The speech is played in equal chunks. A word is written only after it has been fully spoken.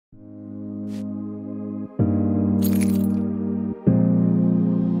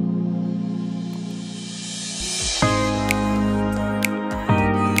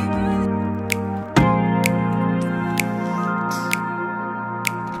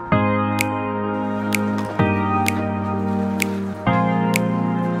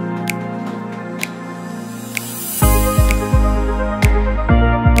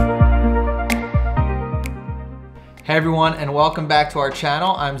Hey everyone, and welcome back to our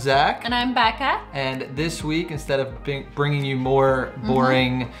channel. I'm Zach. And I'm Becca. And this week, instead of bringing you more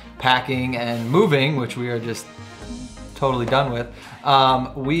boring packing and moving, which we are just totally done with,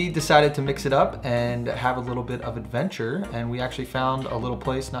 we decided to mix it up and have a little bit of adventure, and we actually found a little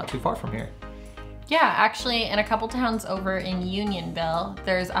place not too far from here. Yeah, actually in a couple towns over in Unionville,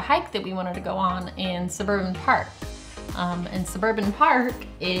 there's a hike that we wanted to go on in Suburban Park. And Suburban Park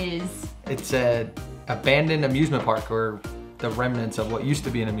It's an abandoned amusement park, or the remnants of what used to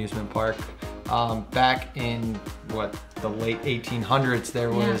be an amusement park. Back in the late 1800s, there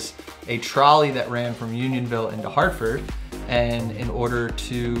was a trolley that ran from Unionville into Hartford, and in order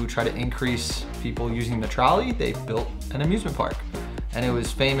to try to increase people using the trolley, they built an amusement park. And it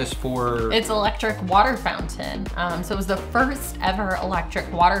was famous for its electric water fountain. So it was the first ever electric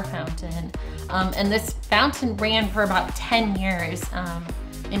water fountain. And this fountain ran for about 10 years,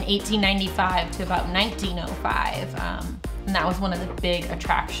 in 1895 to about 1905. And that was one of the big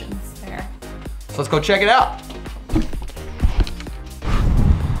attractions there. So let's go check it out.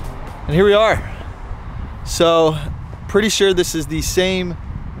 And here we are. So pretty sure this is the same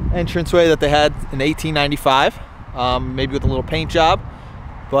entranceway that they had in 1895. Maybe with a little paint job,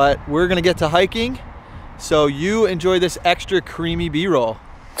 but we're gonna get to hiking, so you enjoy this extra creamy B-roll.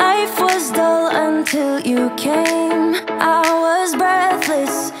 Life was dull until you came. I was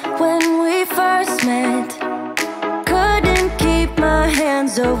breathless when we first met. Couldn't keep my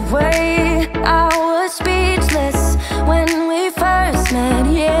hands away. I was speechless when we first met.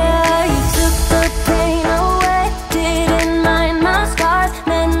 Yeah, you took the pain away. Didn't mind my scars,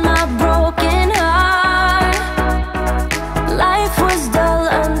 mend my broken heart. Life was dull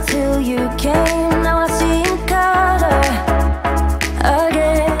until you came. Now I see in color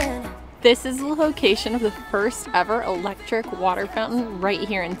again. This is the location of the first ever electric water fountain right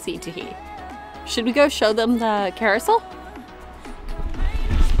here in Sea-Tahee. Should we go show them the carousel?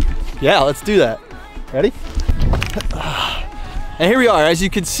 Yeah, let's do that. Ready? And here we are. As you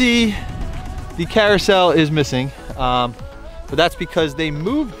can see, the carousel is missing, but that's because they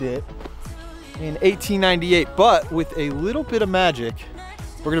moved it in 1898, but with a little bit of magic,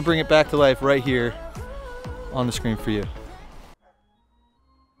 we're gonna bring it back to life right here on the screen for you.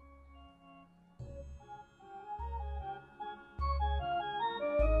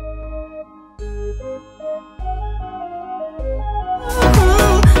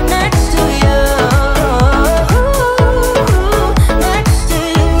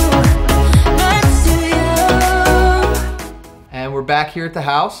 We're back here at the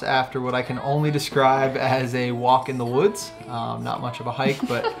house after what I can only describe as a walk in the woods. Not much of a hike,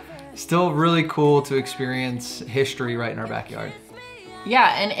 but still really cool to experience history right in our backyard.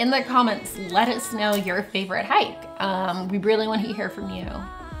 Yeah, and in the comments, let us know your favorite hike. We really want to hear from you.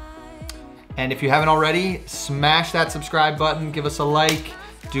 And if you haven't already, smash that subscribe button, give us a like,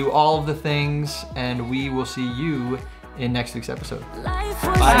 do all of the things, and we will see you in next week's episode.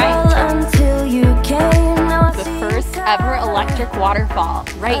 Bye. The first ever electric waterfall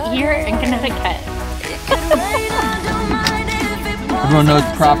right here in Connecticut. Everyone knows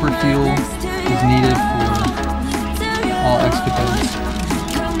proper fuel is needed for all escapades.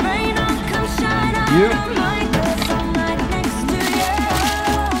 Thank you.